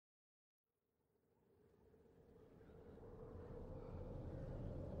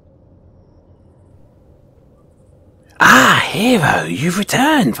hero, you've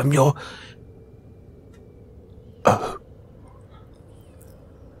returned from your...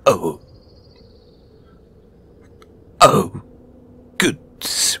 Oh, good,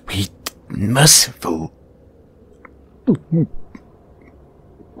 sweet, merciful...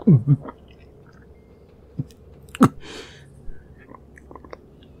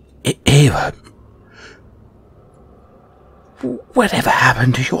 Hero, whatever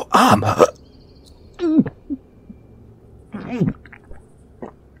happened to your armor?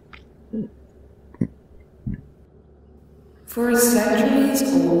 For a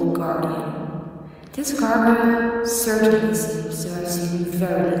centuries-old guardian, this gargoyle certainly seems to have seen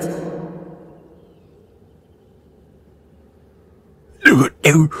very little. No.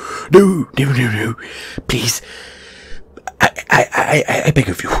 Please. I beg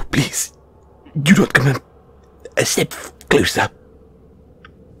of you, please. Do not come a step closer.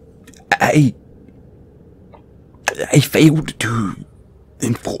 I failed to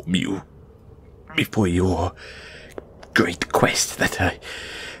inform you before your great quest that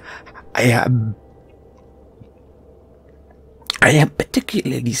I am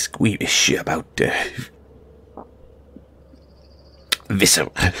particularly squeamish about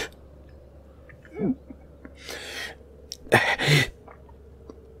visceral.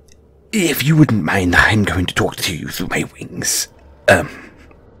 If you wouldn't mind, I'm going to talk to you through my wings.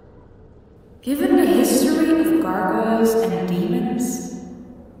 Given the history of gargoyles and demons,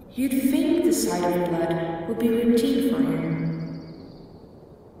 you'd think the sight of blood would be routine for him.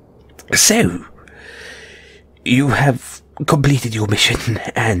 So, you have completed your mission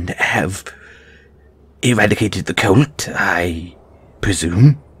and have eradicated the cult, I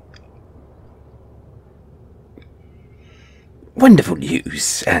presume? Wonderful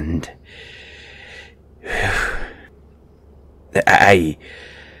news, and I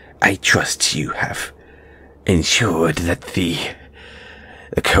trust you have ensured that the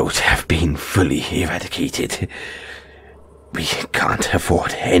cult have been fully eradicated. We can't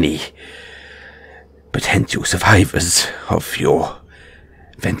afford any potential survivors of your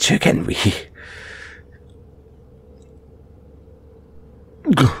venture, can we?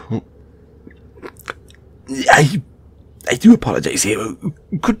 I do apologize, Hero.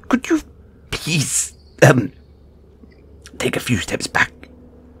 Could you please take a few steps back?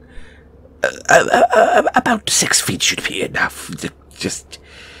 About 6 feet should be enough. Just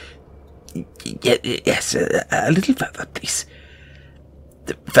yes, a little further, please.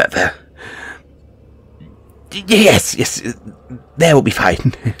 Further. Yes, there will be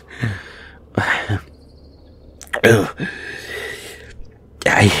fine. Oh,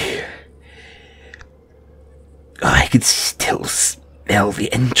 I can still smell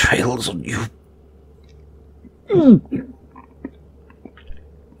the entrails on you.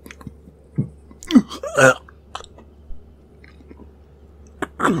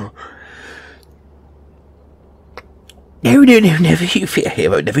 No, never you fear,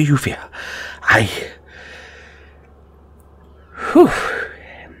 Hero, never you fear.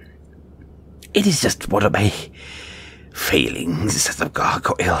 It is just one of my failings as a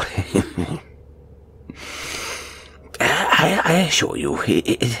gargoyle. I assure you,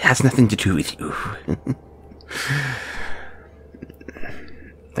 it has nothing to do with you.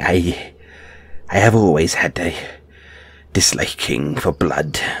 I have always had a disliking for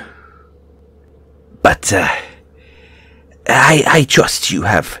blood. But, I trust you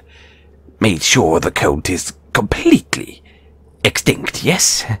have made sure the cult is completely extinct,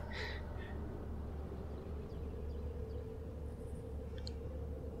 yes?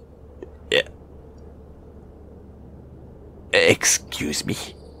 Excuse me,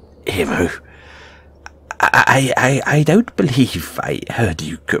 Hero. I don't believe I heard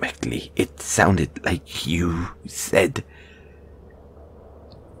you correctly. It sounded like you said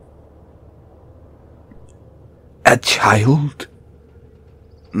a child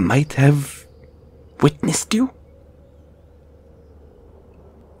might have witnessed you?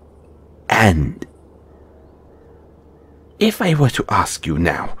 And if I were to ask you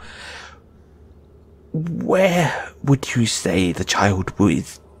now, where would you say the child would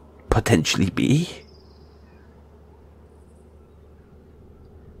potentially be?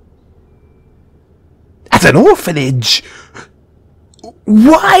 At an orphanage!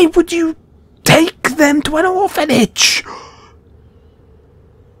 Why would you take them to an orphanage?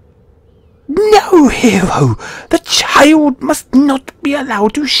 No, Hero! The child must not be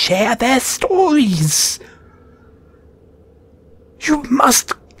allowed to share their stories! You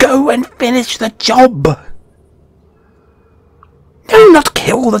must go and finish the job! No, not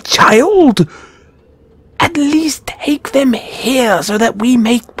kill the child! At least take them here so that we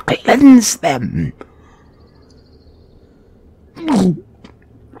may cleanse them.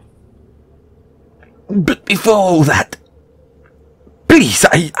 But before all that, please,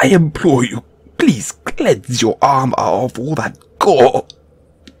 I implore you, please cleanse your armor of all that gore.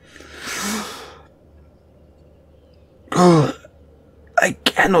 I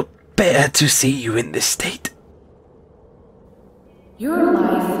cannot bear to see you in this state. Your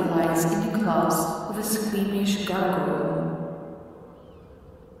life lies in the claws of a squeamish gargoyle.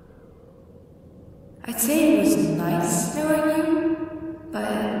 I'd say it was nice knowing you,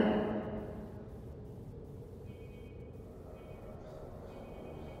 but